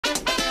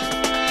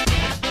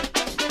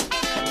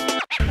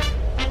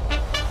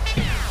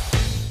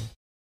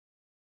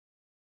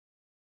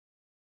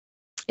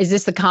Is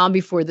this the calm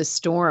before the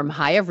storm?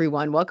 Hi,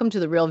 everyone. Welcome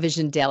to the Real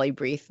Vision Daily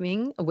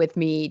Briefing. With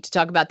me to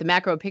talk about the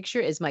macro picture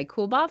is Mike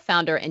Coolbaugh,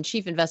 founder and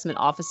chief investment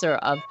officer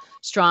of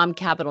Strom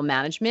Capital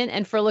Management.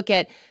 And for a look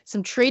at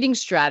some trading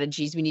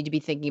strategies we need to be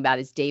thinking about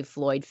is Dave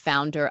Floyd,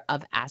 founder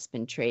of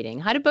Aspen Trading.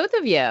 Hi to both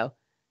of you.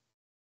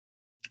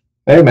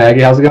 Hey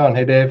Maggie, how's it going?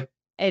 Hey Dave.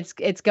 It's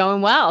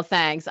going well,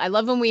 thanks. I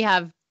love when we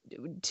have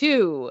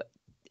two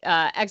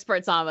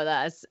experts on with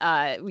us.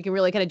 We can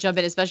really kind of jump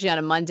in, especially on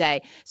a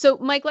Monday. So,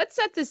 Mike, let's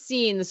set the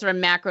scene, the sort of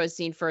macro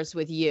scene first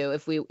with you,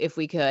 if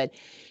we could.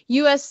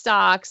 U.S.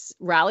 stocks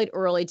rallied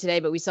early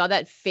today, but we saw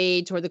that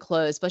fade toward the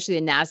close, especially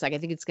the Nasdaq. I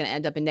think it's going to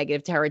end up in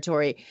negative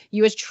territory.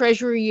 U.S.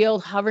 Treasury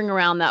yield hovering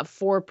around that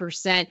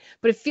 4%,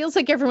 but it feels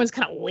like everyone's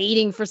kind of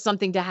waiting for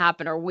something to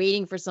happen or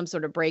waiting for some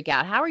sort of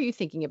breakout. How are you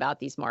thinking about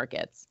these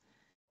markets?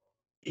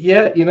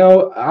 Yeah,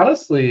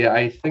 honestly,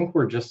 I think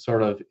we're just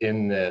sort of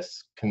in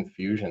this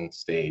confusion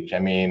stage. I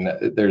mean,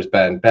 there's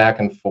been back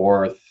and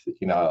forth.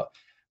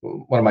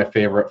 One of my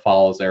favorite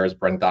follows there is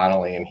Brent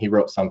Donnelly, and he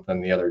wrote something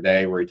the other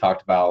day where he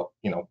talked about,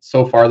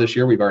 so far this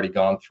year, we've already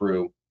gone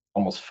through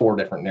almost 4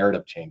 different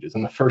narrative changes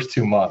in the first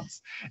 2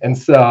 months. And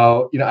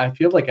so, I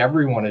feel like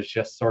everyone is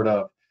just sort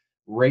of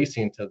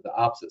racing to the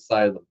opposite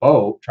side of the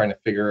boat, trying to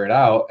figure it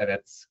out. And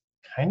it's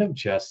kind of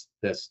just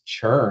this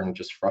churn,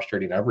 just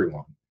frustrating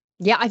everyone.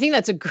 Yeah, I think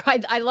that's a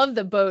great. I love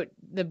the boat,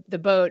 the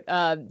boat,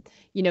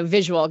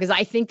 visual, because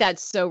I think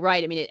that's so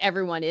right. I mean,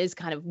 everyone is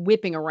kind of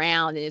whipping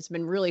around, and it's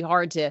been really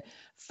hard to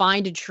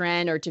find a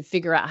trend or to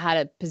figure out how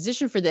to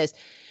position for this.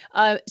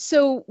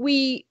 So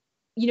we're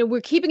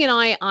keeping an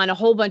eye on a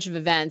whole bunch of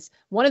events.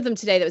 One of them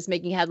today that was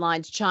making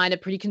headlines: China,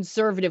 pretty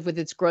conservative with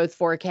its growth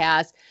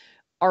forecast.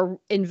 Are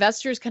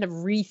investors kind of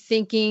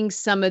rethinking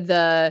some of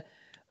the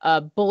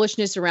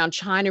bullishness around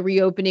China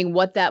reopening,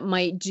 what that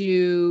might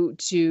do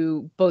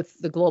to both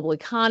the global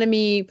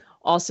economy,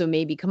 also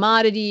maybe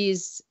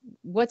commodities?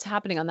 What's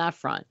happening on that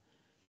front?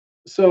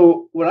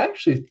 So what I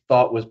actually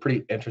thought was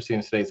pretty interesting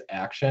in today's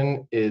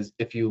action is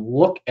if you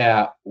look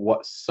at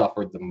what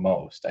suffered the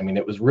most, I mean,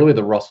 it was really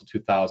the Russell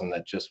 2000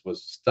 that just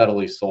was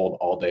steadily sold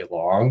all day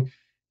long.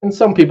 And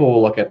some people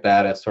will look at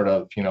that as sort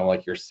of,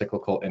 like your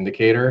cyclical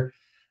indicator.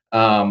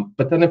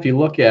 But then if you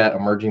look at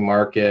emerging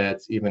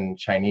markets, even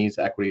Chinese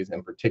equities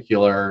in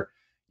particular,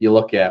 you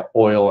look at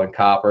oil and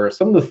copper,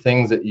 some of the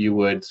things that you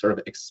would sort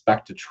of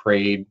expect to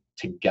trade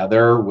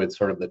together with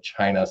sort of the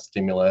China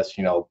stimulus,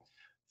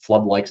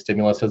 flood-like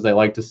stimulus, as they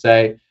like to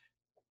say,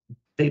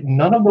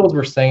 none of those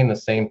were saying the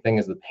same thing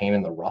as the pain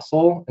in the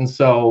Russell. And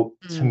so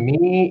to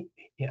me,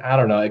 I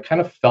don't know, it kind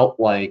of felt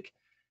like,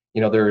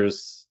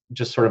 there's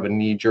just sort of a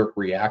knee-jerk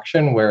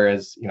reaction,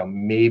 whereas,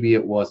 maybe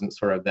it wasn't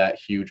sort of that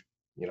huge,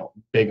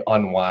 big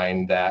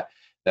unwind that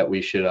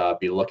we should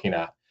be looking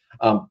at.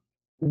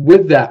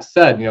 With that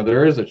said,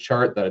 there is a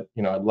chart that,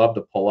 I'd love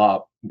to pull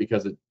up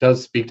because it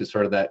does speak to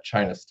sort of that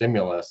China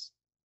stimulus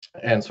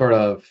and sort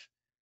of,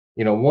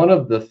 one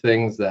of the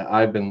things that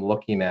I've been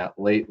looking at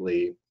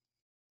lately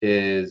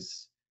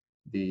is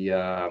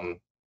the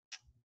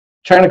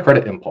China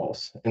credit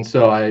impulse. And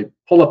so I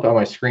pull up on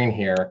my screen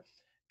here,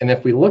 and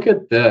if we look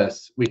at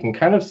this, we can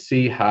kind of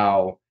see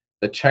how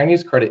the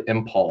Chinese credit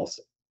impulse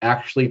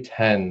actually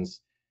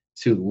tends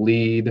to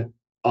lead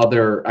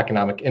other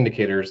economic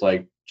indicators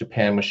like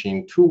Japan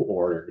machine tool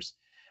orders.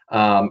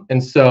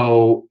 And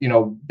so,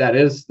 that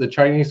is the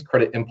Chinese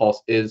credit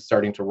impulse is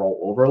starting to roll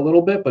over a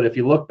little bit. But if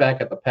you look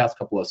back at the past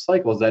couple of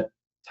cycles, that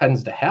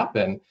tends to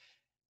happen.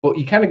 But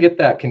you kind of get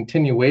that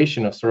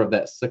continuation of sort of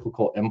that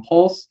cyclical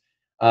impulse.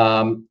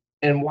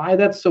 And why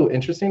that's so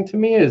interesting to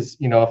me is,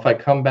 if I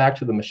come back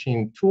to the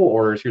machine tool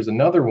orders, here's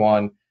another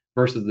one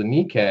versus the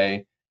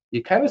Nikkei.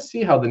 You kind of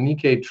see how the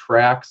Nikkei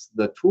tracks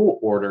the tool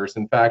orders.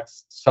 In fact,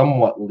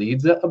 somewhat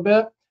leads it a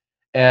bit.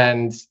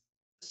 And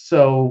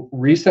so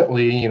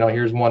recently,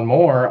 here's one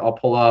more. I'll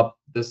pull up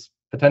this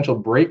potential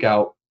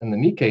breakout in the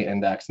Nikkei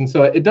index. And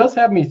so it does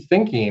have me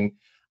thinking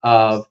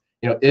of,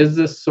 is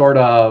this sort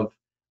of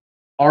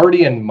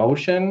already in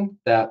motion,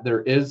 that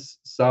there is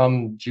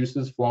some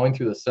juices flowing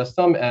through the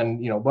system, and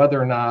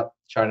whether or not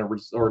China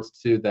resorts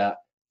to that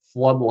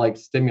flood-like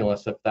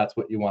stimulus, if that's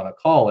what you want to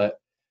call it.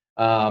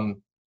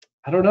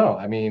 I don't know.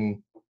 I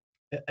mean,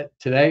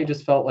 today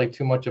just felt like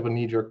too much of a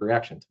knee-jerk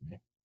reaction to me.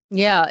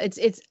 Yeah,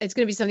 it's going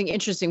to be something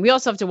interesting. We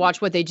also have to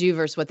watch what they do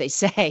versus what they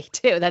say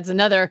too. That's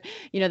another,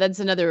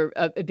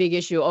 a big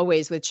issue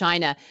always with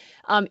China.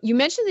 You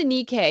mentioned the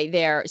Nikkei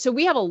there. So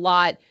we have a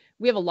lot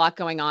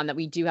going on that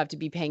we do have to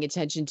be paying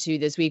attention to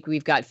this week.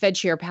 We've got Fed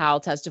Chair Powell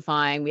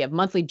testifying. We have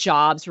monthly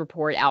jobs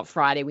report out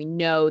Friday. We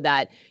know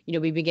that,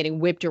 we've been getting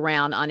whipped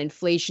around on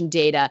inflation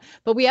data,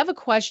 but we have a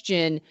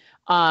question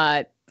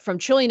from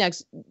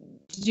Trillianex.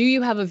 Do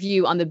you have a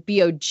view on the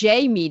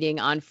BOJ meeting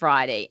on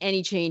Friday?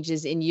 Any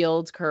changes in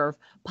yield curve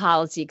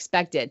policy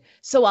expected?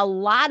 So a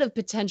lot of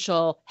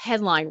potential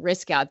headline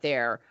risk out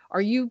there.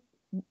 Are you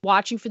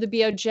watching for the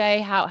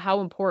BOJ? How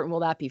important will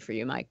that be for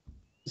you, Mike?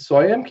 So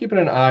I am keeping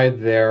an eye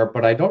there,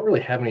 but I don't really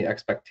have any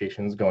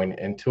expectations going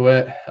into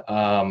it.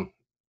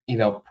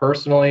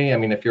 Personally, I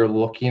mean, if you're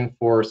looking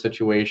for a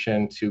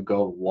situation to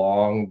go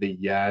long the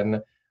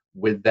yen,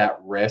 with that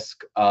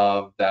risk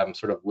of them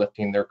sort of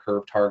lifting their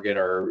curve target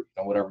or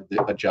whatever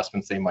the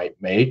adjustments they might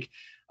make.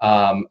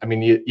 I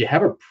mean, you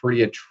have a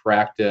pretty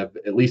attractive,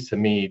 at least to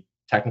me,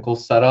 technical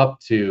setup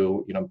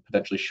to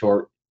potentially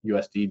short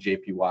USD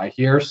JPY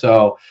here.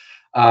 So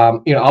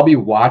I'll be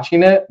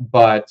watching it,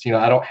 but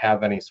I don't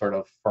have any sort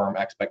of firm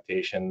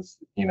expectations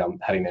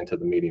heading into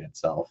the meeting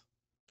itself.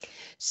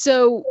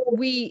 So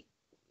we're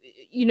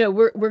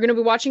going to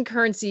be watching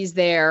currencies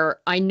there.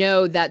 I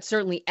know that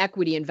certainly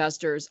equity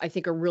investors, I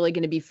think, are really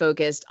going to be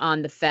focused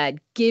on the Fed,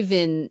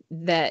 given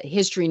the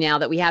history now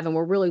that we have, and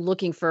we're really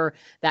looking for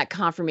that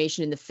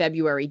confirmation in the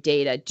February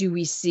data. Do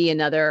we see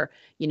another,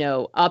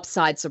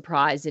 upside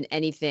surprise in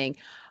anything?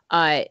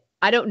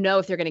 I don't know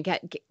if they're going to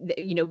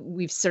get,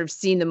 we've sort of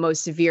seen the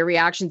most severe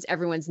reactions.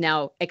 Everyone's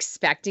now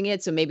expecting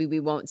it, so maybe we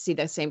won't see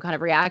the same kind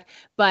of react.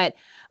 But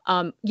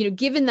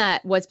given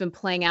that what's been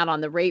playing out on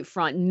the rate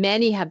front,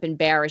 many have been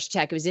bearish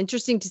tech. It was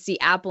interesting to see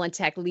Apple and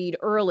tech lead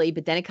early,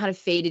 but then it kind of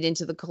faded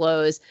into the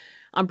close.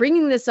 I'm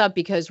bringing this up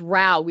because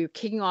Raoul, we're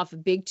kicking off a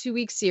big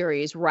 2-week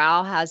series.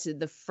 Raoul has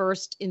the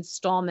first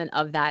installment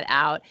of that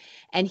out,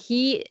 and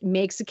he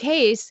makes a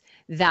case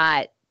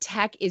that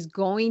tech is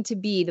going to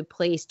be the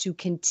place to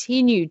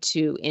continue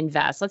to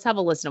invest. Let's have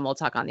a listen and we'll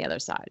talk on the other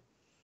side.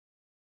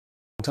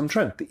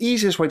 Trend. The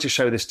easiest way to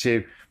show this to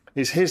you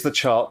is here's the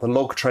chart, the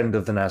log trend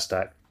of the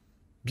NASDAQ.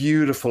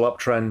 Beautiful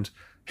uptrend.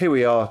 Here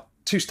we are,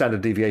 2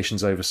 standard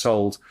deviations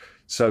oversold.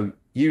 So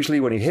usually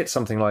when you hit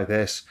something like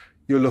this,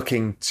 you're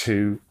looking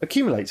to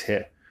accumulate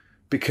here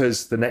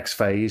because the next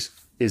phase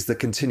is the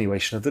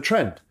continuation of the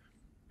trend.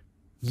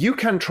 You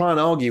can try and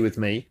argue with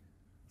me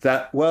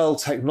that, well,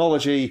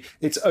 technology,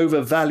 it's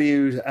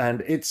overvalued and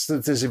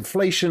there's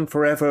inflation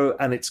forever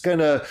and it's going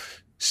to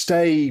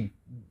stay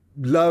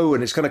low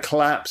and it's going to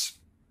collapse.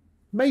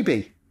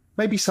 Maybe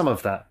some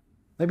of that,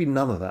 maybe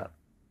none of that.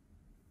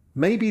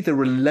 Maybe the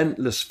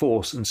relentless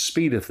force and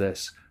speed of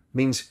this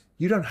means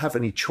you don't have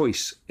any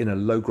choice in a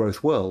low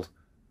growth world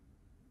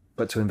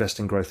but to invest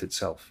in growth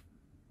itself.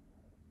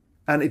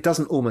 And it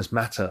doesn't almost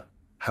matter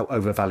how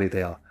overvalued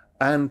they are.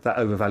 And that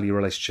overvalue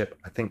relationship,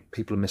 I think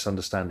people are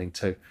misunderstanding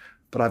too.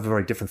 But I have a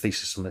very different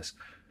thesis on this.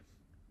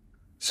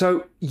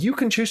 So you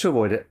can choose to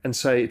avoid it and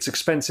say it's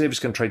expensive, it's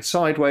going to trade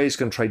sideways, it's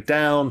going to trade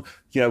down.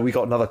 We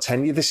got another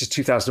 10 years. This is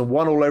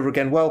 2001 all over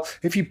again. Well,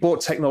 if you bought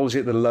technology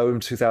at the low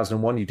in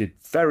 2001, you did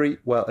very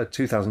well. At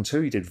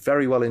 2002, you did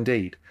very well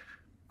indeed.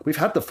 We've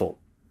had the fall.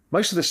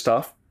 Most of this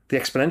stuff, the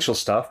exponential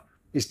stuff,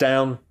 is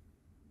down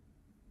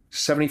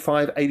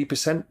 75,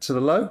 80% to the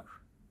low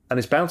and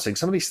is bouncing.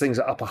 Some of these things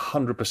are up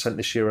 100%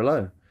 this year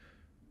alone.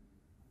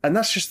 And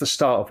that's just the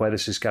start of where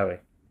this is going.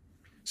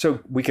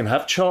 So we can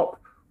have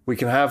chop, we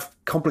can have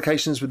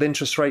complications with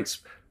interest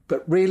rates,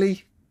 but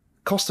really,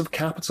 cost of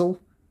capital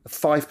of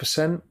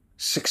 5%,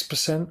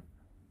 6%,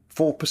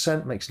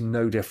 4% makes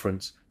no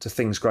difference to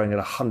things growing at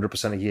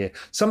 100% a year.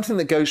 Something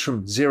that goes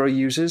from 0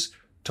 users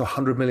to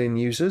 100 million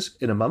users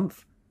in a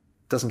month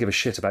doesn't give a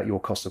shit about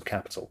your cost of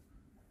capital.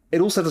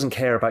 It also doesn't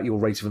care about your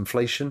rate of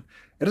inflation.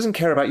 It doesn't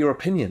care about your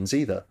opinions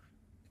either.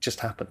 It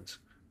just happens.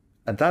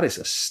 And that is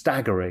a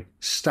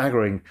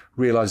staggering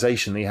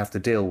realization that you have to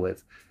deal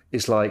with.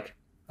 It's like,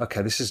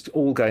 okay, this is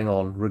all going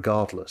on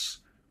regardless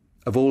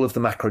of all of the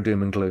macro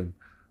doom and gloom,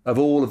 of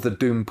all of the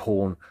doom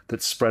porn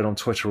that's spread on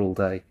Twitter all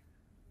day.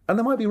 And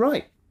they might be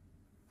right,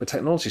 but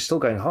technology is still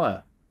going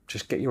higher.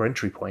 Just get your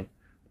entry point.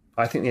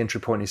 I think the entry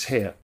point is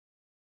here.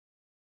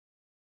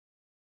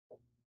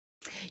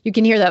 You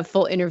can hear that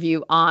full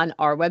interview on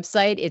our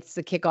website. It's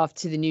the kickoff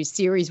to the new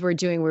series we're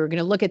doing. We're going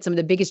to look at some of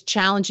the biggest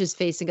challenges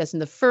facing us in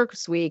the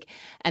first week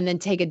and then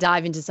take a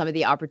dive into some of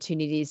the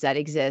opportunities that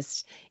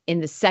exist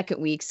in the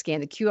second week. Scan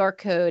the QR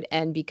code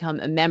and become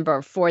a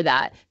member for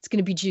that. It's going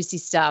to be juicy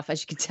stuff,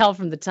 as you can tell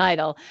from the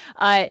title.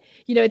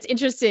 It's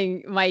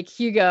interesting. Mike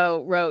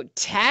Hugo wrote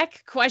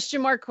tech ?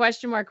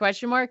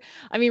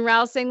 I mean,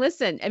 Raoul's saying,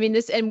 listen, I mean,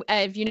 this, and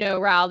if you know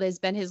Raoul, there's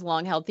been his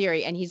long held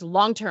theory, and he's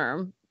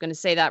long-term, going to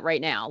say that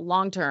right now,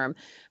 long-term,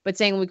 but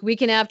saying we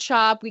can have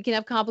chop, we can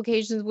have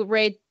complications with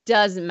rate,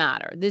 doesn't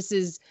matter. This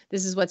is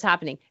what's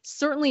happening.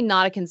 Certainly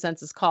not a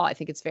consensus call. I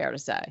think it's fair to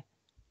say.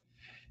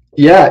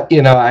 Yeah,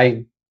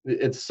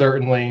 it's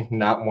certainly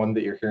not one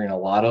that you're hearing a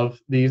lot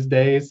of these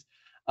days.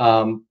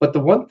 But the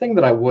one thing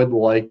that I would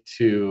like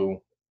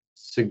to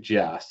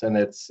suggest, and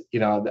it's,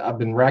 I've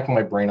been racking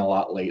my brain a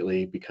lot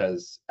lately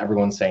because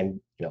everyone's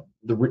saying,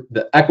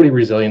 the equity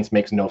resilience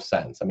makes no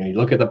sense. I mean, you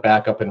look at the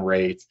backup in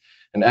rates,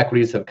 and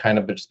equities have kind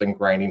of just been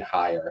grinding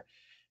higher.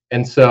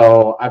 And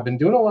so I've been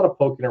doing a lot of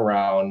poking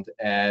around,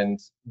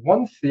 and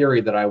one theory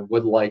that I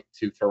would like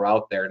to throw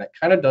out there, and it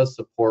kind of does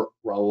support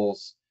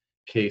Raul's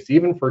case,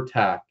 even for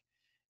tech,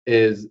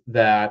 is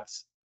that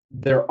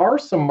there are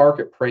some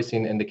market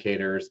pricing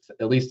indicators,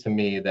 at least to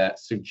me, that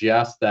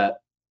suggest that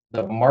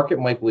the market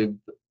might believe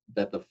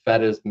that the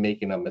Fed is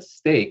making a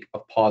mistake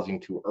of pausing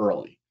too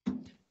early.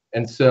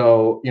 And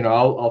so,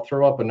 I'll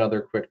throw up another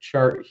quick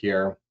chart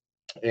here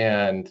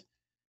and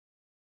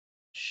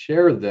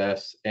share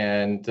this.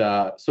 And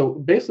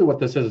so basically what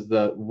this is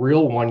the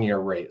real 1-year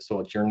rate. So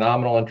it's your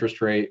nominal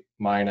interest rate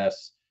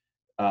minus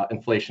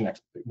inflation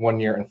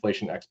 1-year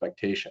inflation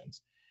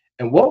expectations.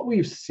 And what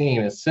we've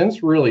seen is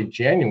since really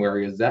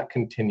January is that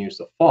continues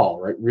to fall,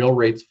 right? Real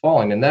rates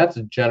falling, and that's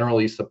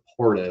generally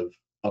supportive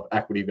of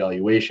equity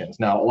valuations.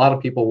 Now, a lot of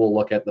people will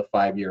look at the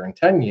 5-year and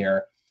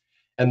 10-year,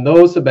 and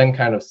those have been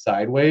kind of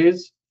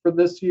sideways for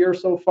this year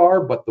so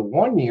far, but the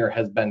 1-year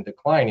has been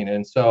declining.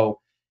 And so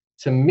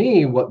to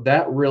me, what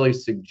that really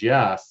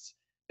suggests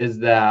is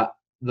that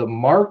the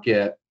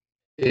market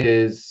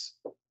is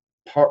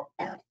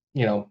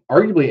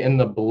arguably in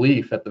the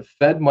belief that the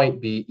Fed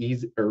might be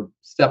easy or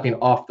stepping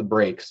off the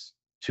brakes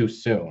too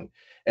soon.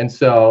 And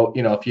so,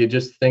 if you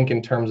just think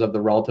in terms of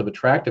the relative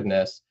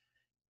attractiveness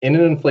in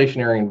an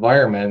inflationary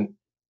environment,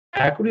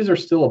 equities are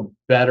still a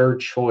better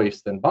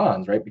choice than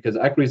bonds, right? Because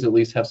equities at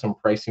least have some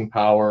pricing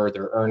power,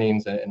 their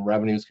earnings and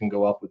revenues can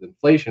go up with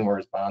inflation,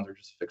 whereas bonds are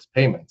just fixed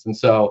payments. And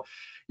so,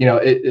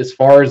 as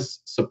far as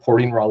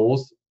supporting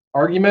Raul's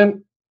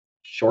argument,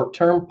 short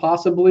term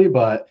possibly,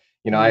 but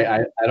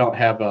I don't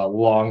have a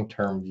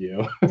long-term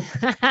view.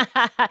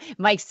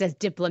 Mike says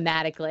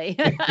diplomatically.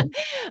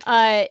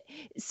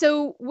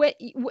 So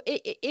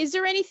is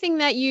there anything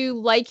that you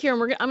like here?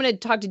 And I'm going to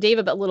talk to Dave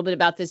a little bit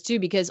about this too,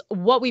 because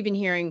what we've been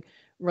hearing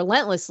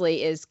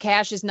relentlessly is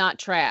cash is not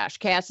trash.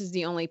 Cash is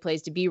the only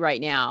place to be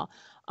right now.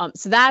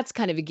 So that's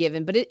kind of a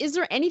given. But is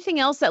there anything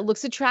else that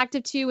looks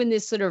attractive to you in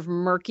this sort of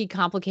murky,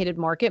 complicated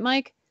market,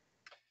 Mike?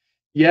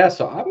 Yeah,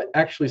 so I'm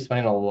actually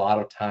spending a lot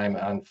of time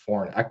on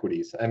foreign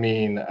equities. I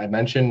mean, I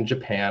mentioned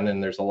Japan,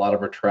 and there's a lot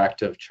of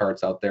attractive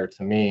charts out there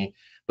to me.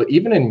 But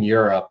even in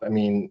Europe, I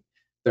mean,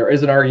 there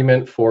is an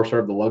argument for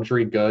sort of the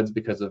luxury goods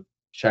because of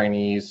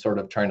Chinese sort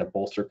of trying to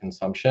bolster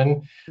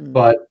consumption.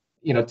 But,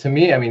 to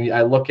me, I mean,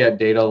 I look at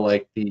data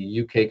like the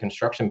UK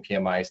construction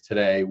PMIs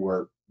today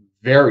were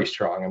very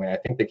strong. I mean, I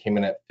think they came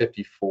in at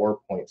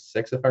 54.6,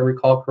 if I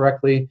recall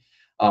correctly.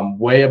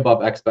 Way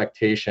above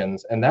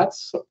expectations. And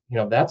that's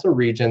a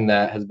region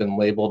that has been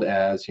labeled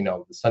as,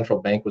 the central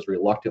bank was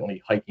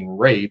reluctantly hiking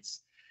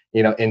rates,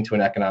 into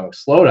an economic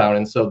slowdown.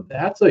 And so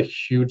that's a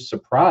huge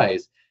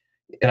surprise.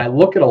 And I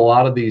look at a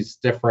lot of these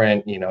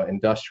different,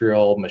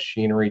 industrial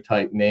machinery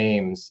type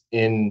names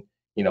in,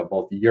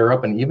 both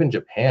Europe and even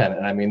Japan.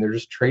 And I mean, they're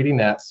just trading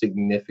at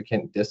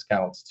significant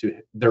discounts to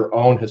their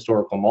own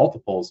historical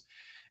multiples.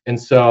 And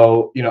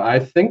so, I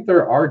think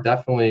there are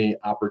definitely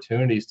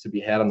opportunities to be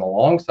had on the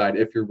long side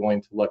if you're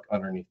going to look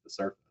underneath the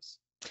surface.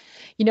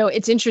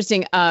 It's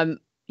interesting.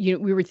 We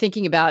were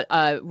thinking about,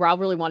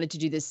 Rob really wanted to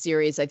do this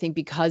series, I think,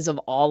 because of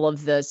all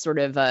of the sort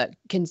of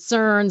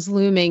concerns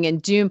looming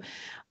and doom.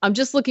 I'm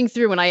just looking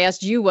through when I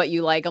asked you what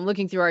you like, I'm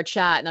looking through our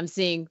chat and I'm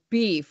seeing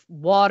beef,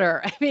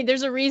 water. I mean,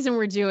 there's a reason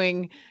we're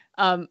doing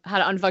how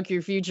to unfuck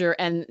your future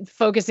and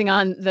focusing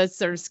on the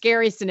sort of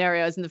scary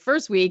scenarios in the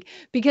first week,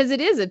 because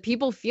it is that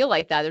people feel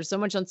like that. There's so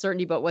much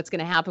uncertainty about what's going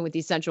to happen with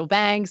these central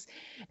banks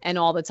and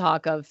all the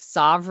talk of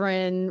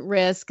sovereign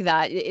risk,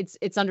 that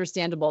it's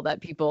understandable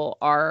that people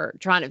are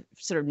trying to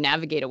sort of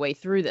navigate a way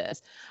through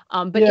this.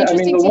 But Yeah,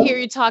 interesting to hear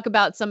you talk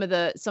about some of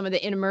the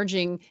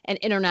emerging and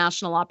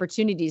international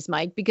opportunities,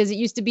 Mike, because it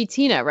used to be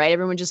Tina, right?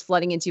 Everyone just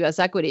flooding into U.S.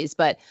 equities,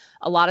 but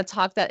a lot of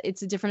talk that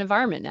it's a different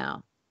environment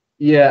now.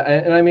 Yeah,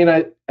 and I mean,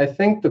 I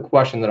think the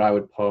question that I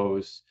would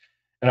pose,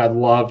 and I'd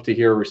love to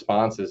hear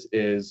responses,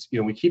 is,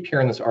 we keep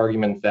hearing this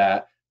argument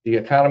that the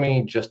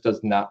economy just does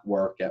not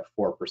work at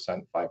 4%,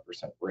 5%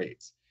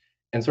 rates.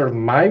 And sort of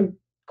my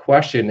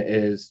question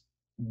is,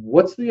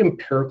 what's the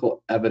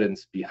empirical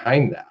evidence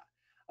behind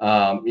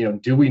that?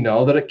 Do we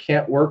know that it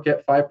can't work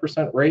at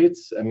 5%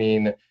 rates? I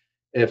mean,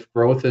 if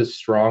growth is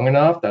strong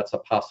enough, that's a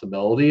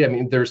possibility. I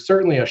mean, there's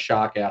certainly a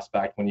shock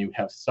aspect when you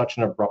have such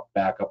an abrupt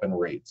backup in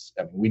rates.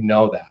 I mean, we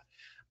know that.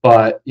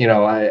 But,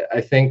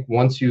 I think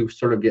once you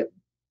sort of get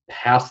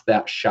past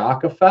that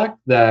shock effect,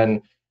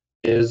 then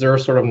is there a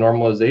sort of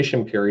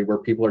normalization period where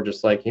people are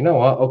just like, you know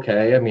what,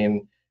 okay, I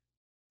mean,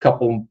 a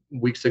couple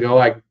weeks ago,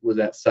 I was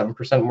at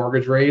 7%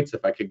 mortgage rates.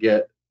 If I could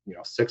get,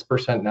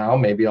 6% now,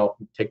 maybe I'll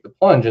take the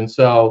plunge. And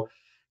so,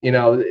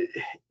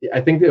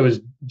 I think it was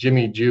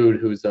Jimmy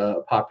Jude, who's a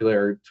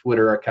popular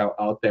Twitter account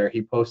out there.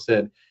 He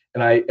posted,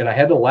 and I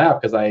had to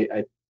laugh because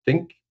I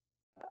think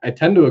I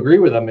tend to agree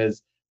with him,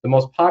 is the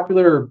most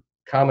popular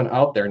comment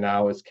out there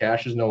now is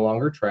cash is no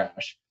longer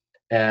trash.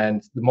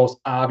 And the most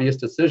obvious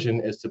decision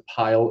is to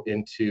pile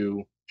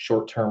into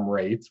short-term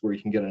rates where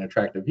you can get an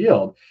attractive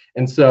yield.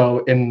 And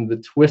so in the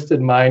twisted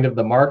mind of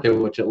the market,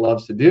 which it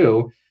loves to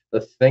do,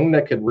 the thing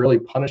that could really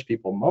punish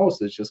people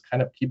most is just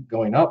kind of keep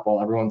going up while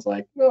everyone's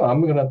like, no,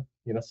 I'm going to,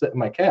 sit in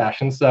my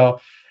cash. And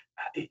so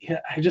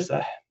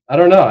I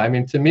don't know. I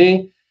mean, to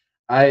me,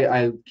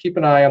 I keep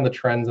an eye on the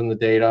trends in the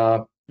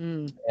data.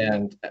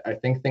 And I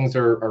think things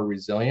are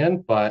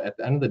resilient, but at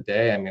the end of the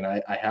day, I mean,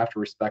 I have to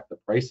respect the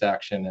price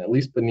action, at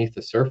least beneath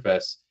the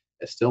surface.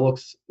 It still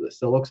looks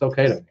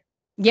okay to me.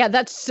 Yeah,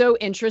 that's so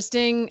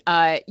interesting.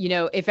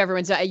 If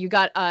everyone's, you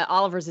got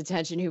Oliver's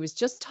attention, who was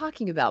just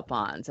talking about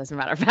bonds, as a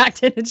matter of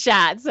fact, in the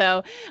chat.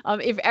 So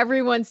if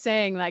everyone's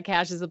saying that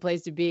cash is the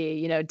place to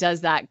be,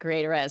 does that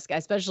create risk,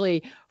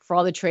 especially for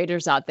all the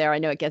traders out there? I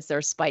know it gets their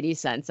spidey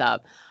sense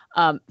up.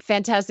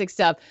 Fantastic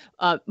stuff.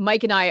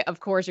 Mike and I, of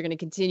course, are going to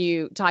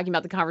continue talking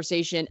about the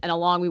conversation and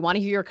along. We want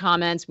to hear your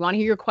comments. We want to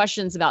hear your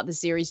questions about the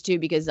series too,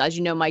 because as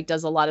you know, Mike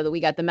does a lot of the We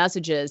Got the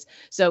Messages.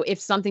 So if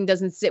something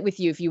doesn't sit with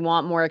you, if you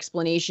want more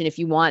explanation, if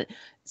you want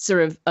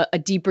sort of a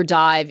deeper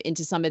dive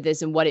into some of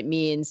this and what it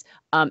means,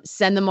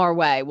 send them our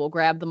way. We'll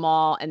grab them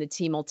all and the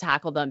team will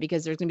tackle them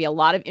because there's going to be a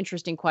lot of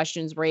interesting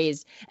questions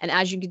raised. And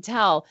as you can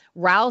tell,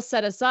 Raul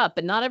set us up,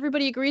 but not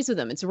everybody agrees with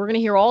him. And so we're going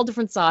to hear all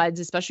different sides,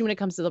 especially when it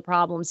comes to the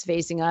problems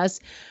facing us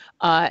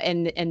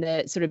and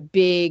the sort of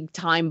big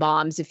time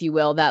bombs, if you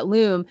will, that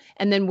loom,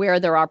 and then where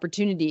there are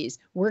opportunities.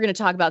 We're going to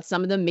talk about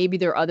some of them. Maybe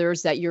there are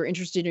others that you're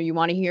interested in or you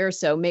want to hear.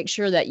 So make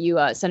sure that you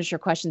send us your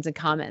questions and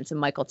comments and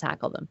Mike will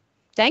tackle them.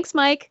 Thanks,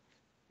 Mike.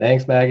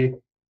 Thanks, Maggie.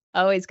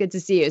 Always good to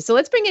see you. So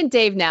let's bring in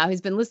Dave now,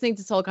 who's been listening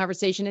to this whole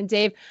conversation. And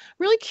Dave,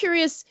 really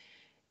curious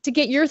to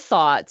get your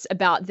thoughts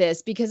about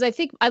this, because I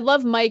think I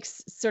love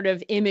Mike's sort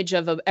of image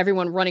of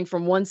everyone running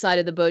from one side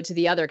of the boat to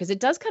the other, because it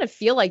does kind of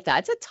feel like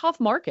that. It's a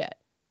tough market.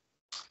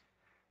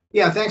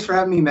 Yeah, thanks for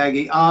having me,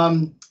 Maggie.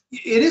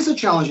 It is a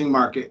challenging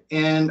market.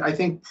 And I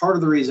think part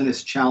of the reason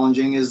it's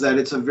challenging is that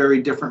it's a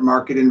very different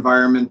market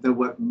environment than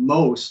what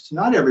most,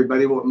 not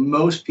everybody, but what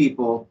most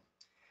people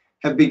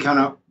have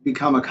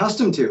become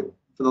accustomed to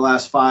for the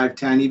last 5,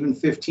 10, even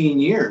 15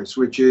 years,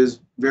 which is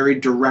very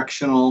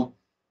directional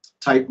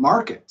type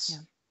markets.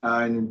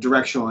 Yeah. And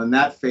directional in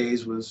that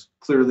phase was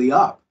clearly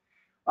up.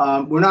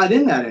 We're not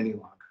in that any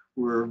longer.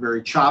 We're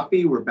very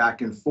choppy. We're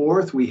back and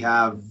forth. We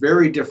have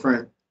very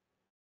different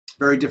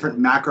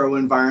macro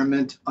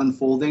environment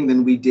unfolding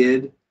than we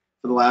did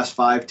for the last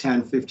 5,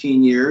 10,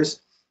 15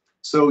 years.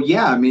 So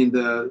yeah, I mean,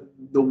 the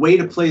way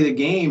to play the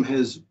game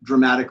has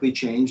dramatically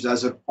changed,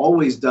 as it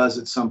always does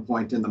at some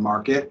point in the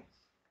market.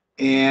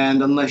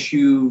 And unless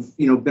you've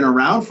been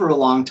around for a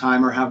long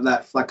time or have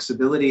that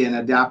flexibility and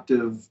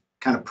adaptive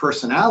kind of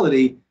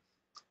personality,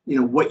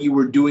 what you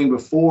were doing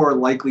before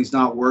likely is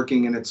not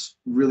working, and it's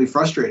really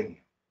frustrating.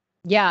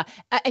 Yeah,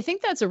 I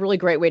think that's a really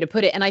great way to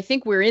put it. And I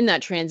think we're in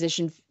that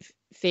transition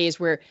phase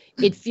where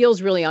it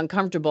feels really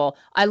uncomfortable.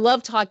 I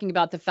love talking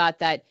about the fact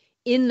that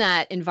in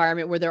that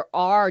environment where there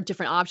are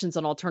different options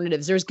and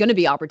alternatives, there's going to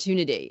be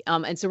opportunity.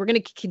 And so we're going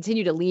to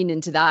continue to lean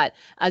into that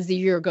as the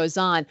year goes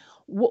on.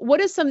 What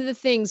are some of the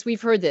things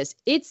we've heard this?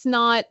 It's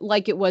not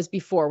like it was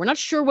before. We're not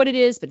sure what it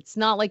is, but it's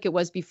not like it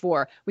was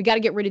before. We got to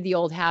get rid of the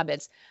old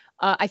habits.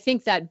 I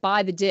think that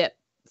buy the dip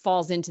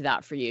falls into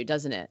that for you,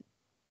 doesn't it?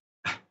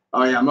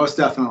 Oh, yeah, most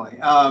definitely.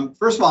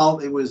 First of all,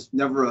 it was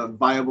never a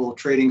viable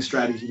trading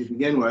strategy to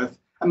begin with.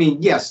 I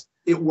mean, yes,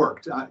 it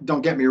worked.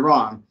 Don't get me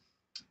wrong.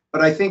 But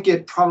I think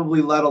it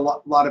probably led a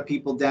lot of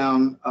people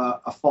down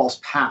a false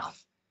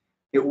path.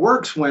 It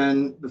works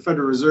when the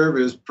Federal Reserve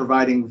is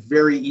providing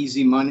very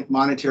easy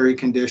monetary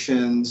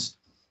conditions.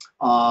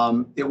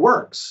 It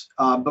works.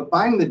 But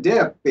buying the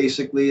dip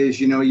basically is,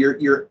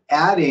 you're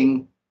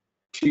adding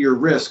to your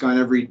risk on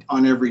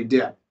every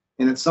dip.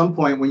 And at some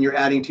point when you're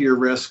adding to your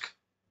risk,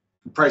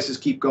 prices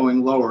keep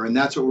going lower. And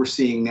that's what we're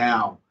seeing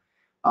now.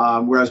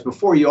 Whereas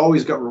before, you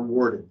always got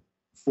rewarded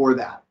for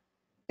that.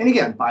 And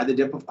again, buy the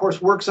dip, of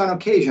course, works on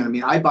occasion. I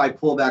mean, I buy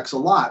pullbacks a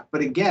lot, but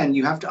again,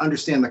 you have to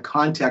understand the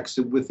context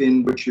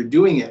within which you're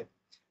doing it.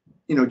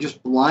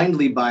 Just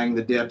blindly buying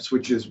the dips,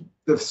 which is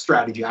the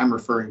strategy I'm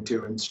referring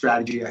to, and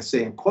strategy I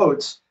say in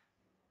quotes,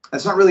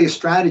 that's not really a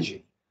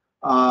strategy.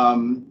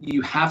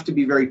 You have to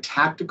be very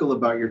tactical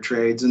about your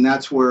trades, and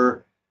that's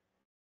where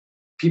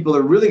people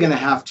are really going to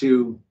have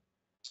to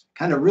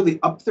kind of really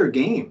up their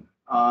game.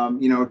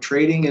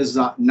 Trading is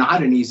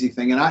not an easy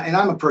thing. And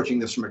I'm approaching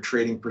this from a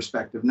trading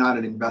perspective, not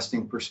an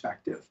investing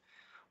perspective.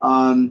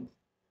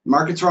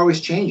 Markets are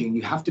always changing.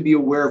 You have to be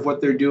aware of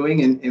what they're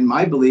doing. And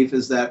my belief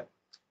is that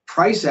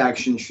price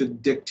action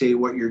should dictate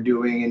what you're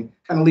doing and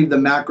kind of leave the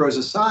macros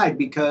aside,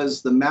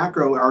 because the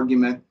macro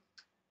argument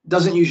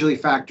doesn't usually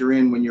factor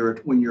in when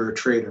you're a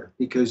trader,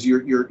 because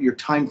your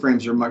time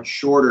frames are much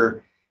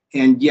shorter.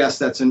 And yes,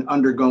 that's an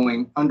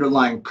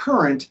underlying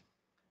current.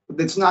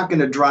 That's not going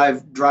to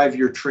drive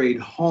your trade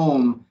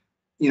home,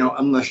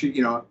 unless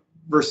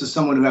versus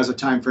someone who has a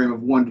time frame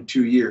of 1 to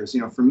 2 years.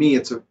 For me,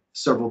 it's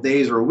several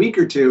days or a week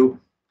or two.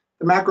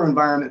 The macro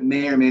environment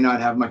may or may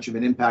not have much of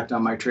an impact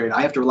on my trade.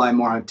 I have to rely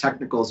more on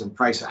technicals and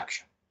price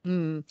action.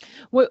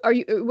 What are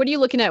you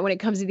looking at when it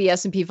comes to the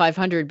S&P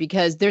 500?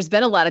 Because there's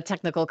been a lot of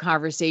technical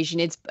conversation.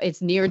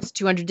 It's near its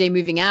 200-day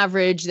moving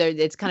average.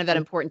 It's kind of at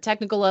important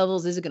technical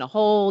levels. Is it going to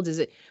hold? Is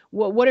it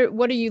what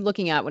are you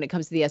looking at when it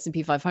comes to the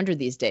S&P 500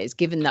 these days?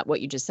 Given that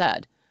what you just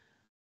said.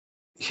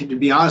 To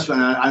be honest,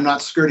 I'm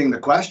not skirting the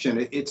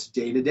question. It's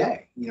day to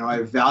day. I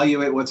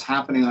evaluate what's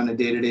happening on a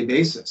day-to-day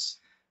basis.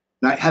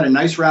 And I had a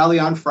nice rally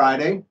on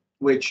Friday,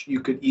 which you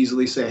could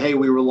easily say, hey,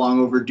 we were long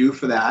overdue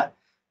for that.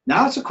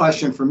 Now it's a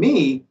question for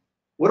me,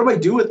 what do I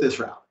do with this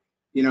rally?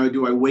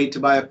 Do I wait to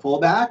buy a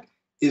pullback?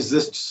 Is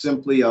this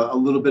simply a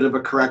little bit of a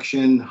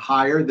correction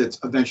higher that's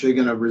eventually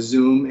going to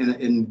resume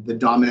in the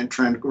dominant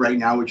trend right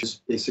now, which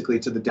is basically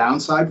to the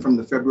downside from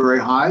the February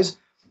highs?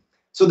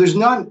 So there's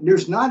not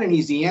an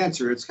easy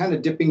answer. It's kind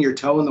of dipping your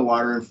toe in the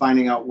water and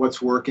finding out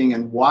what's working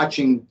and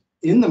watching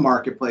in the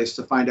marketplace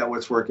to find out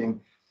what's working.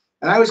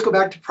 And I always go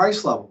back to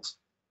price levels.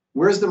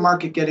 Where's the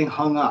market getting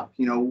hung up?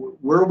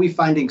 Where are we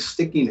finding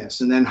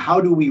stickiness? And then how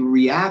do we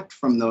react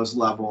from those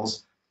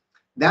levels?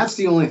 That's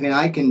the only thing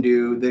I can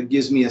do that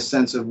gives me a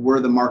sense of where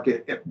the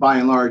market, by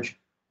and large,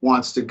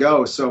 wants to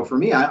go. So for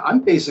me, I'm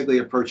basically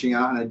approaching it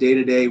on a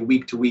day-to-day,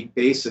 week-to-week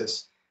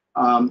basis.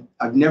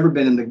 I've never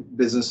been in the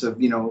business of,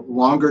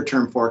 longer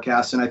term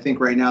forecasts. And I think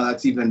right now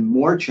that's even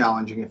more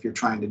challenging if you're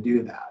trying to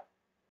do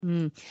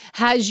that.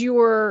 Has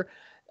your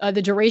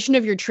the duration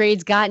of your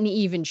trades gotten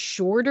even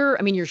shorter?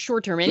 I mean, you're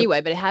short term anyway,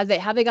 but have they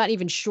gotten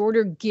even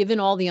shorter given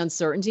all the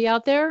uncertainty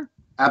out there?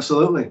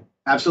 Absolutely.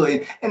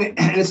 Absolutely. And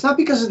it's not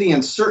because of the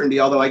uncertainty,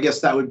 although I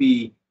guess that would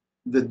be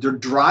the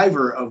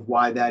driver of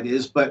why that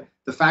is. But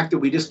the fact that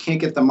we just can't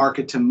get the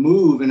market to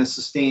move in a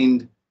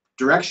sustained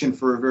direction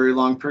for a very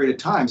long period of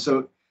time.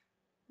 So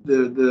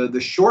the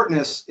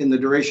shortness in the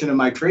duration of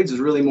my trades is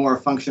really more a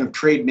function of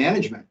trade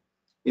management.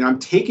 I'm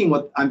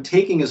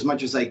taking as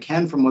much as I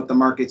can from what the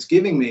market's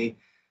giving me,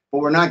 but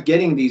we're not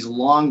getting these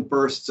long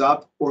bursts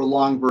up or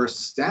long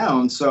bursts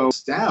down. So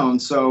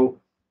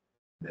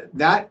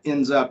that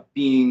ends up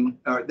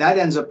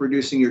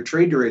reducing your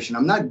trade duration.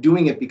 I'm not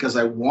doing it because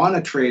I want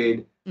to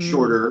trade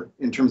shorter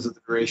in terms of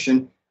the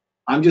duration.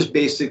 I'm just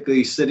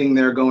basically sitting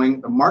there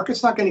going, the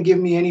market's not going to give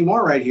me any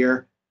more right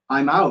here.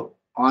 I'm out.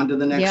 On to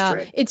the next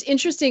trade. It's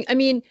interesting. I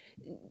mean,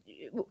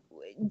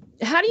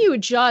 how do you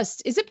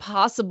adjust? Is it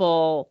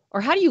possible,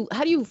 or how do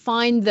you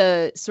find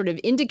the sort of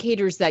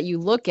indicators that you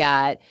look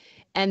at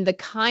and the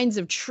kinds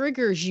of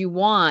triggers you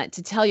want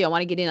to tell you, I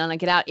want to get in, I want to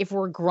get out, if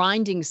we're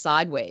grinding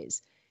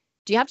sideways?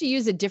 Do you have to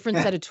use a different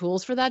set of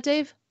tools for that,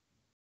 Dave?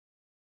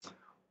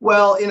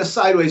 Well, in a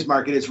sideways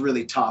market, it's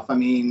really tough. I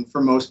mean,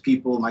 for most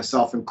people,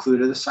 myself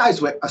included, a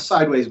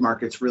sideways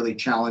market's really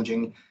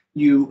challenging.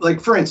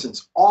 For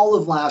instance, all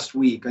of last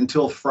week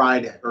until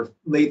Friday or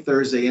late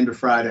Thursday into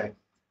Friday,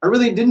 I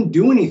really didn't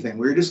do anything.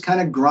 We were just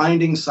kind of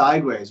grinding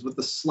sideways with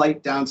a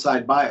slight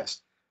downside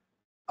bias.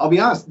 I'll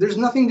be honest, there's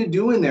nothing to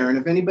do in there. And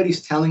if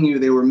anybody's telling you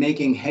they were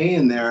making hay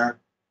in there,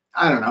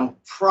 I don't know,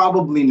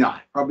 probably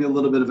not. Probably a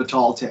little bit of a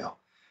tall tale.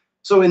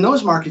 So in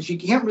those markets, you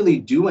can't really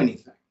do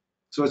anything.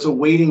 So it's a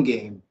waiting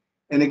game.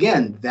 And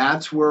again,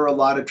 that's where a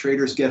lot of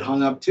traders get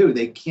hung up too.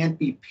 They can't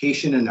be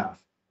patient enough.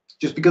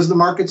 Just because the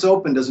market's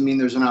open doesn't mean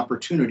there's an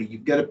opportunity.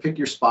 You've got to pick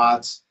your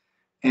spots,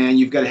 and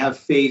you've got to have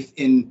faith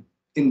in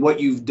what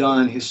you've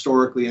done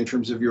historically in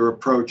terms of your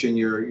approach and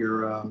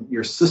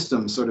your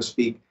system, so to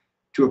speak,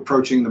 to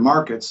approaching the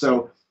market.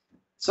 So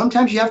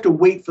sometimes you have to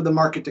wait for the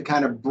market to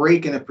kind of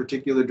break in a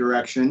particular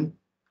direction.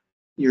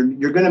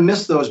 You're going to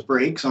miss those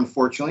breaks,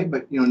 unfortunately,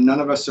 but none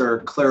of us are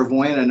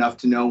clairvoyant enough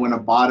to know when a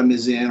bottom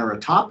is in or a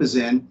top is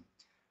in.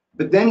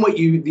 But then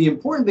the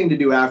important thing to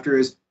do after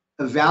is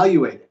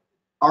evaluate it.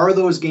 Are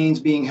those gains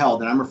being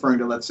held? And I'm referring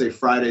to, let's say,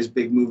 Friday's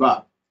big move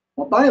up.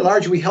 Well, by and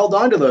large, we held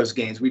on to those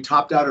gains. We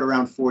topped out at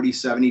around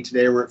 40.70.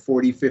 Today, we're at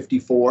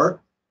 40.54.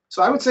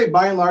 So I would say,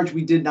 by and large,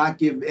 we did not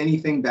give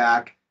anything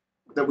back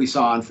that we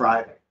saw on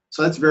Friday.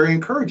 So that's very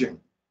encouraging.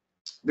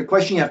 The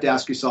question you have to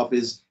ask yourself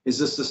is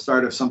this the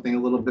start of something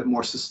a little bit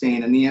more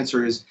sustained? And the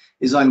answer is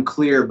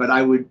unclear, but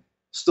I would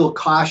still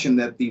caution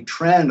that the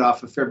trend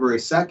off of February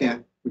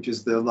 2nd, which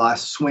is the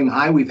last swing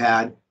high we've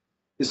had,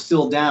 is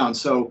still down.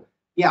 So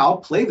yeah, I'll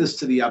play this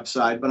to the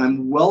upside, but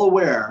I'm well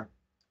aware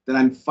that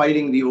I'm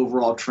fighting the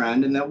overall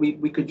trend and that we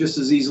could just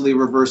as easily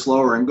reverse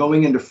lower. And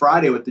going into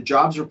Friday with the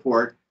jobs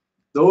report,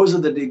 those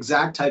are the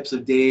exact types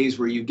of days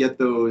where you get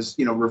those,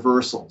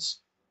 reversals.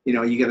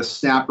 You get a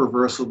snap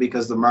reversal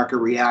because the market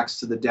reacts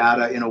to the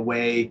data in a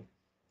way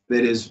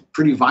that is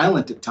pretty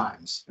violent at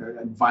times.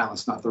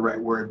 Violent's not the right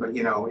word, but,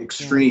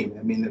 extreme.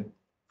 I mean, the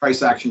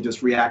price action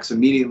just reacts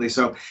immediately.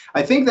 So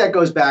I think that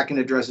goes back and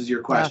addresses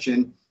your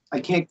question. Yeah. I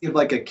can't give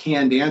like a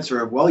canned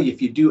answer of, well,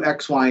 if you do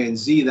X, Y, and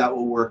Z, that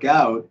will work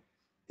out.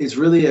 It's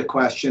really a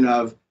question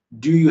of,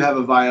 do you have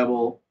a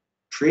viable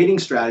trading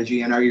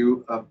strategy, and are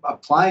you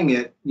applying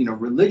it,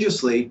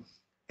 religiously?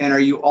 And are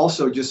you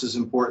also, just as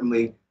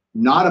importantly,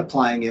 not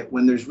applying it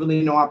when there's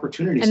really no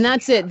opportunities? And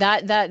that's it.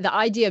 That the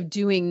idea of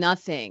doing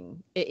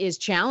nothing is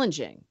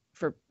challenging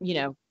for,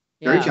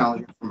 Very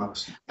challenging for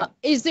most.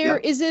 Is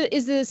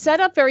the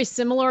setup very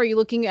similar? Are you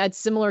looking at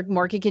similar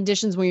market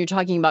conditions when you're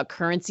talking about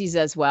currencies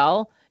as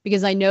well?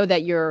 Because I know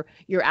that you're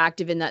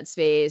active in that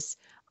space.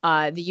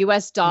 The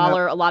US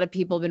dollar, a lot of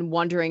people have been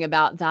wondering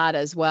about that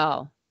as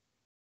well.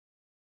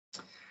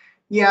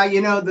 Yeah,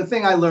 the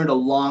thing I learned a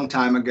long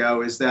time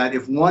ago is that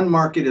if one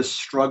market is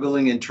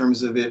struggling in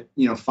terms of it,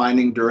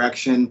 finding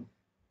direction,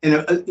 and,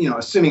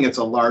 assuming it's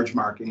a large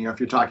market, if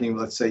you're talking,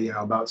 let's say,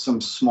 about some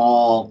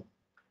small,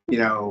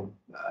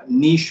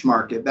 niche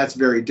market, that's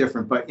very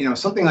different. But,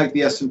 something like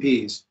the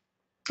S&Ps,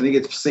 I think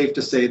it's safe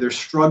to say they're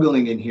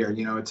struggling in here.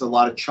 It's a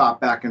lot of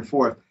chop back and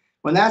forth.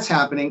 When that's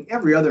happening,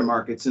 every other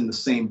market's in the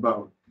same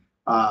boat.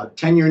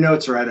 10-year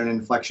notes are at an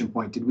inflection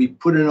point. Did we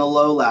put in a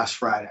low last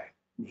Friday?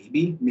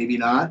 Maybe, maybe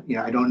not.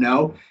 I don't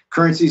know.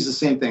 Currency is the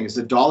same thing. Is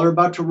the dollar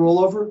about to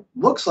roll over?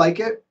 Looks like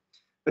it.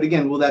 But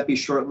again, will that be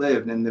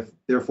short-lived? And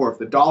therefore, if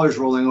the dollar's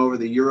rolling over,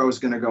 the euro is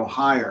going to go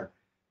higher.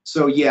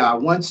 So yeah,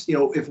 once,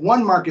 if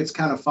one market's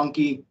kind of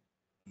funky,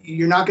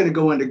 you're not going to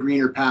go into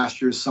greener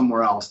pastures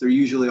somewhere else. They're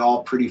usually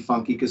all pretty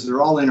funky because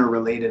they're all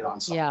interrelated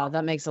on some Yeah, level.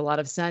 that makes a lot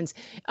of sense.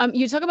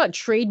 You talk about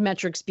trade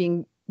metrics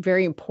being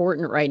very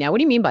important right now. What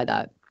do you mean by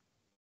that?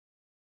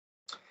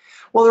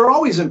 Well, they're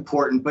always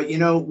important, but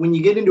when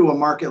you get into a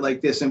market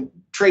like this, and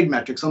trade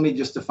metrics, let me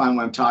just define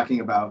what I'm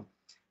talking about.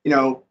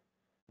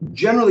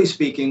 Generally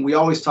speaking, we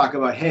always talk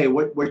about, hey,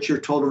 what's your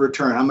total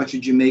return? How much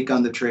did you make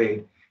on the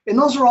trade? And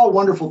those are all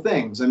wonderful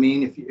things. I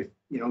mean,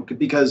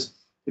 because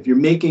if you're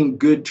making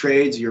good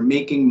trades, you're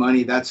making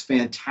money, that's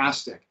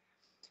fantastic.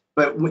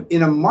 But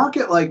in a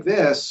market like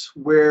this,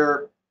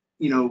 where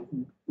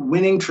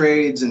winning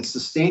trades and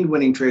sustained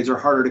winning trades are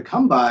harder to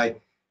come by,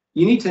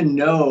 you need to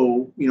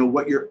know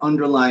what your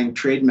underlying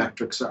trade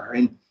metrics are.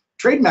 And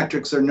trade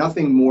metrics are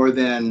nothing more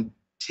than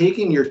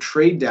taking your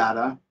trade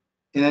data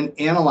and then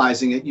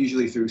analyzing it,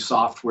 usually through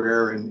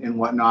software and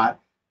whatnot,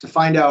 to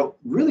find out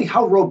really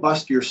how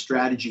robust your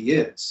strategy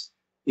is.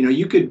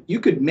 You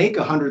could make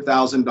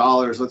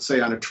 $100,000, let's say,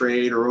 on a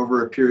trade or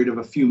over a period of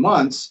a few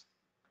months,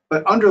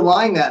 but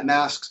underlying that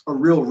masks a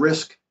real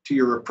risk to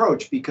your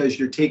approach because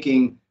you're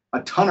taking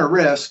a ton of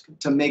risk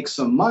to make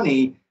some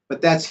money,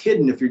 but that's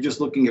hidden if you're just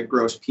looking at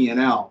gross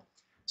P&L.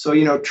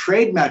 So,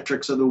 trade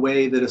metrics are the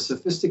way that a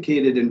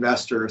sophisticated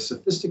investor, a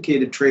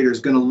sophisticated trader is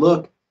going to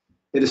look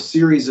at a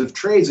series of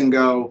trades and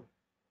go,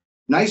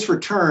 nice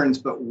returns,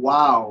 but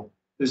wow,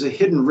 there's a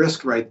hidden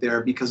risk right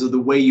there because of the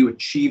way you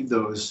achieve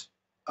those,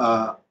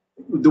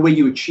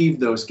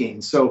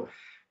 gains. So,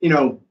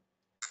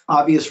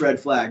 obvious red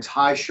flags,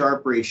 high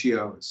Sharpe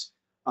ratios.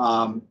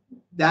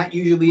 That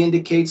usually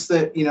indicates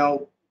that,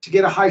 to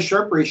get a high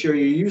Sharpe ratio,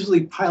 you're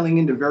usually piling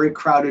into very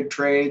crowded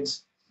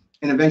trades,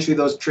 and eventually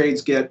those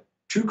trades get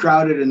too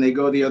crowded and they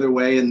go the other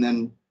way, and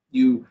then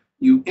you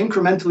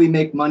incrementally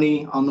make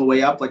money on the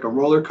way up like a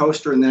roller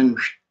coaster, and then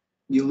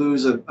you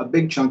lose a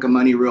big chunk of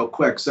money real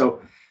quick.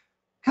 So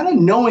kind of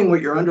knowing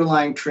what your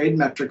underlying trade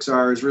metrics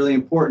are is really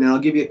important. And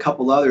I'll give you a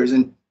couple others.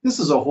 And this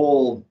is a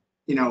whole,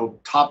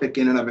 topic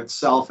in and of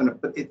itself,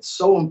 but it's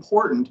so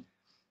important.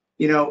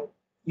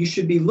 You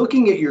should be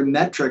looking at your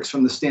metrics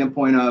from the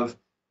standpoint of,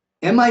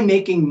 am I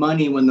making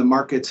money when the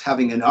market's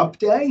having an up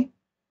day?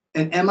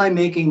 And am I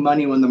making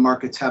money when the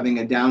market's having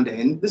a down day?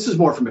 And this is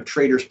more from a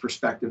trader's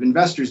perspective.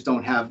 Investors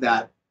don't have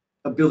that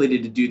ability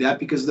to do that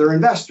because they're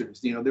investors.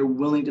 They're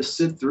willing to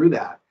sit through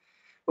that.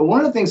 But one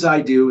of the things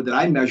I do that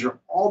I measure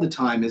all the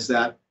time is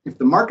that if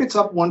the market's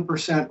up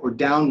 1% or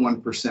down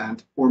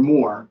 1% or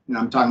more, and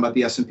I'm talking about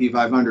the S&P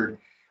 500,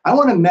 I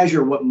want to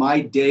measure what my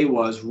day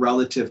was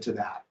relative to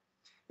that.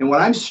 And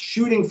what I'm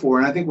shooting for,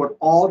 and I think what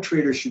all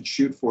traders should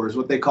shoot for, is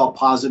what they call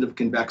positive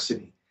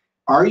convexity.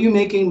 Are you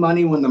making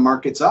money when the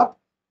market's up?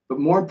 But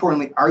more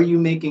importantly, are you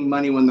making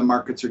money when the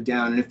markets are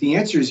down? And if the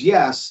answer is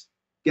yes,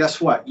 guess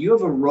what? You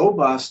have a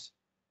robust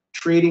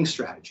trading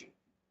strategy.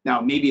 Now,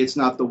 maybe it's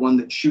not the one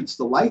that shoots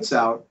the lights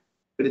out,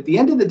 but at the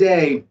end of the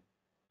day,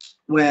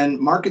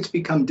 when markets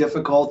become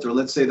difficult, or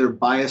let's say they're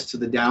biased to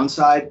the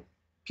downside,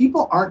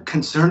 people aren't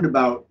concerned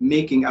about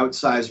making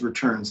outsized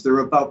returns. They're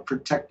about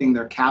protecting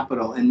their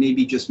capital and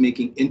maybe just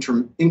making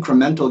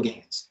incremental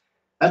gains.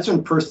 That's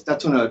when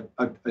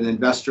an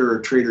investor or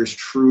trader's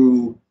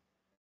true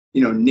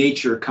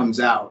nature comes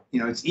out.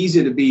 It's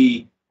easy to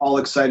be all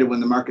excited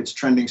when the market's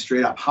trending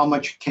straight up. How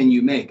much can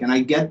you make? And I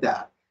get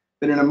that.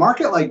 But in a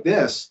market like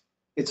this,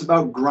 it's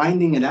about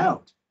grinding it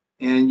out.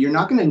 And you're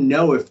not going to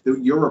know if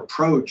your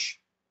approach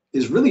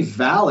is really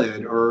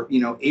valid or,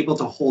 able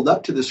to hold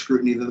up to the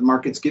scrutiny that the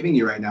market's giving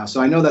you right now. So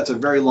I know that's a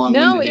very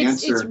long-winded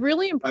answer. It's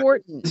really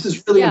important. This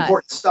is really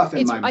important stuff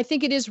in my mind. I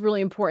think it is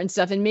really important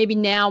stuff. And maybe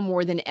now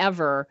more than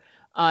ever,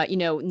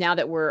 now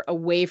that we're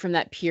away from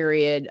that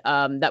period,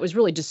 that was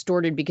really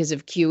distorted because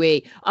of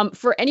QE.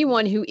 For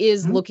anyone who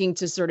is looking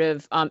to sort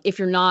of, if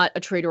you're not a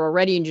trader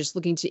already and just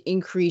looking to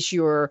increase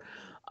your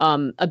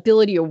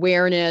ability,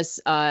 awareness,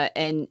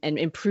 and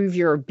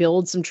improve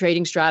build some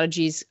trading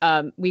strategies,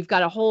 we've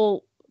got a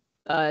whole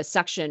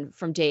section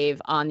from Dave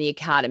on the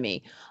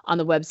Academy on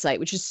the website,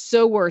 which is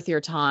so worth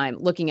your time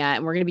looking at.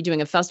 And we're going to be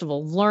doing a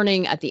festival of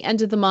learning at the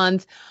end of the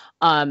month.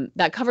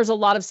 That covers a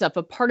lot of stuff,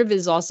 but part of it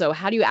is also,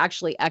 how do you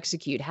actually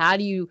execute? How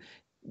do you,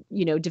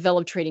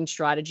 develop trading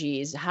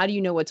strategies? How do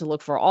you know what to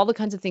look for? All the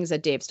kinds of things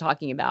that Dave's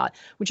talking about,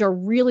 which are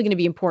really going to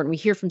be important. We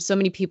hear from so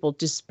many people,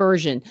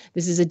 dispersion.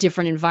 This is a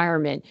different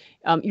environment.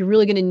 You're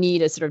really going to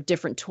need a sort of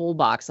different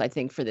toolbox, I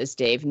think, for this,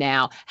 Dave.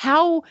 Now,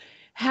 how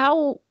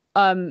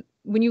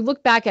when you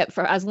look back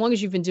for as long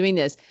as you've been doing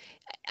this,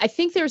 I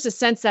think there's a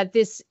sense that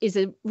this is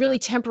a really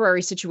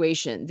temporary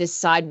situation, this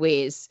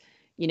sideways,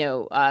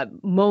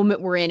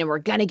 moment we're in, and we're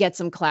going to get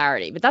some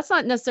clarity. But that's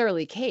not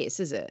necessarily the case,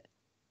 is it?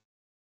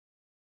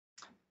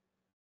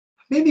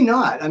 Maybe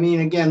not. I mean,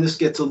 again, this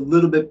gets a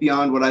little bit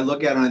beyond what I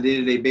look at on a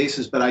day-to-day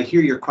basis, but I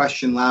hear your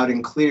question loud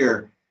and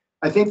clear.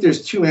 I think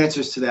there's two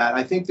answers to that.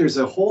 I think there's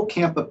a whole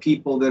camp of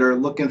people that are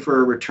looking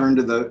for a return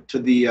to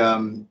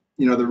the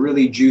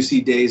really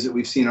juicy days that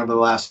we've seen over the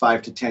last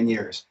 5 to 10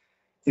 years.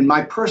 In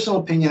my personal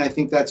opinion, I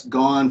think that's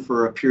gone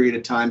for a period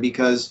of time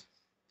because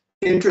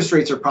interest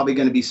rates are probably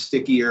going to be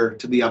stickier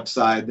to the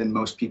upside than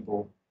most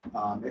people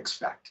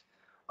expect.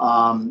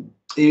 Even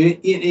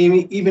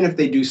if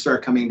they do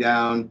start coming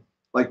down,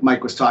 like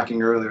Mike was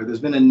talking earlier, there's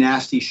been a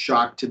nasty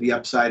shock to the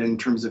upside in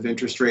terms of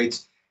interest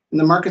rates, and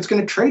the market's going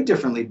to trade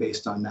differently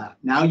based on that.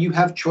 Now you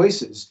have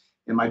choices.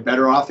 Am I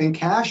better off in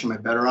cash? Am I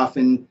better off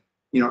in,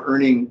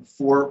 earning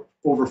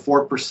over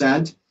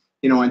 4%,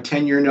 on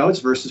 10-year notes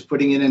versus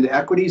putting it into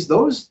equities?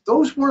 Those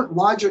weren't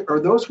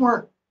those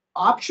weren't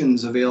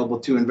options available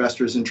to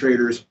investors and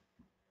traders,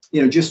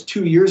 just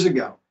 2 years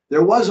ago.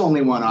 There was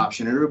only one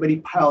option, and everybody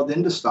piled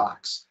into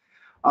stocks.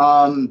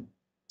 So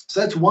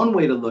that's one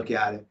way to look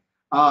at it.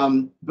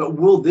 But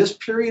will this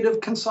period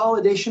of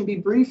consolidation be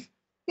brief?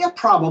 Yeah,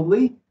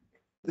 probably.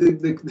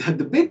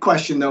 The big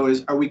question, though,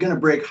 is, are we going to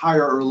break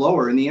higher or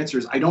lower? And the answer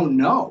is, I don't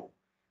know.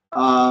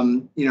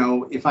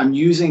 If I'm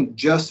using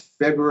just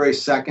the February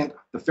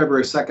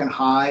 2nd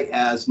high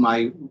as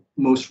my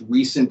most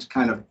recent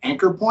kind of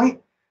anchor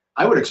point,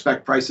 I would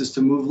expect prices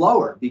to move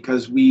lower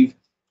because we've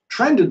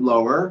trended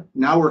lower.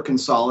 Now we're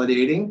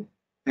consolidating,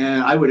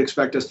 and I would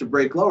expect us to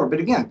break lower. But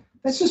again,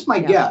 that's just my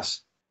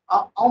guess.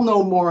 I'll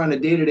know more on a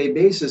day-to-day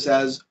basis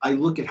as I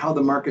look at how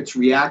the market's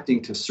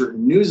reacting to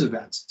certain news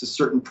events, to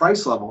certain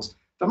price levels.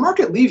 The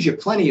market leaves you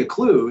plenty of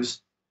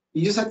clues.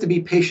 You just have to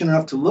be patient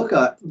enough to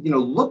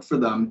look for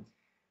them.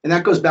 And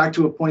that goes back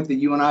to a point that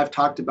you and I have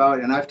talked about,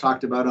 and I've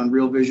talked about on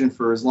Real Vision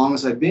for as long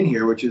as I've been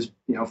here, which is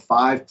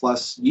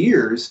 5+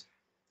 years,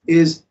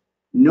 is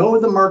know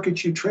the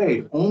markets you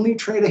trade. Only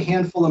trade a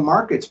handful of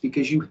markets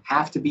because you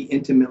have to be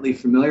intimately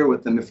familiar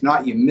with them. If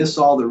not, you miss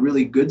all the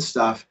really good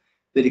stuff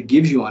that it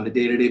gives you on a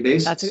day-to-day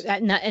basis.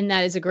 And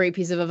that is a great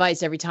piece of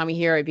advice every time we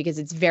hear it, because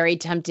it's very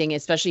tempting,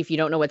 especially if you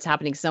don't know what's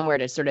happening somewhere,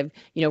 to sort of,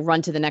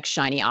 run to the next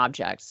shiny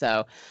object.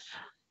 So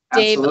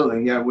Dave,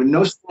 absolutely. Yeah. With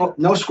no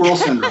squirrel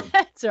syndrome.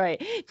 That's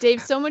right.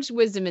 Dave, so much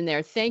wisdom in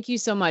there. Thank you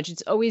so much.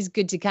 It's always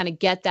good to kind of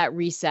get that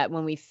reset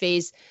when we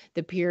face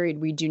the period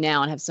we do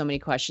now and have so many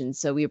questions.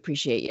 So we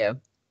appreciate you.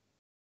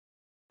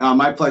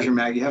 My pleasure,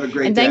 Maggie. Have a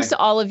great day. And thanks to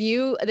all of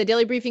you. The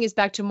Daily Briefing is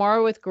back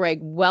tomorrow with Greg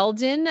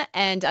Weldon.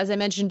 And as I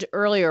mentioned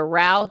earlier,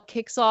 Raoul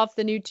kicks off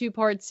the new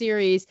 2-part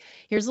series.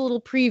 Here's a little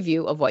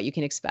preview of what you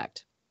can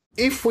expect.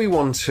 If we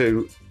want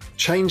to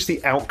change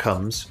the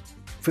outcomes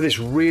for this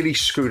really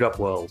screwed up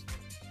world,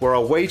 where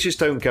our wages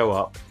don't go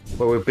up,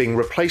 where we're being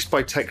replaced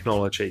by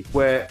technology,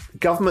 where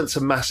governments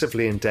are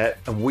massively in debt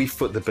and we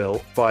foot the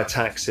bill via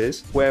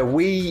taxes, where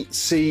we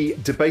see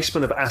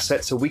debasement of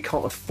assets so we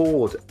can't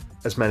afford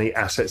as many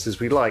assets as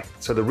we like,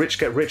 so the rich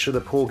get richer, the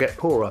poor get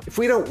poorer. If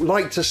we don't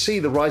like to see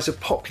the rise of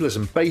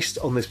populism based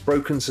on this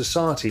broken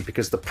society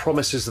because the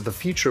promises of the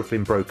future have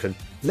been broken,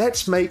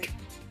 let's make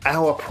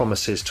our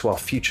promises to our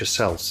future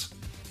selves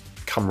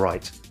come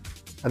right.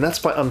 And that's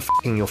by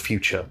unfucking your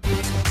future.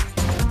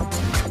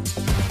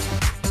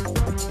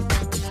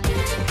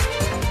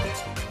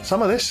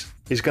 Some of this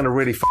is going to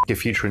really fuck your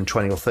future in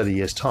 20 or 30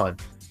 years' time,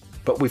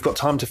 but we've got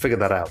time to figure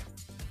that out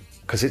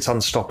because it's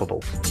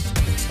unstoppable.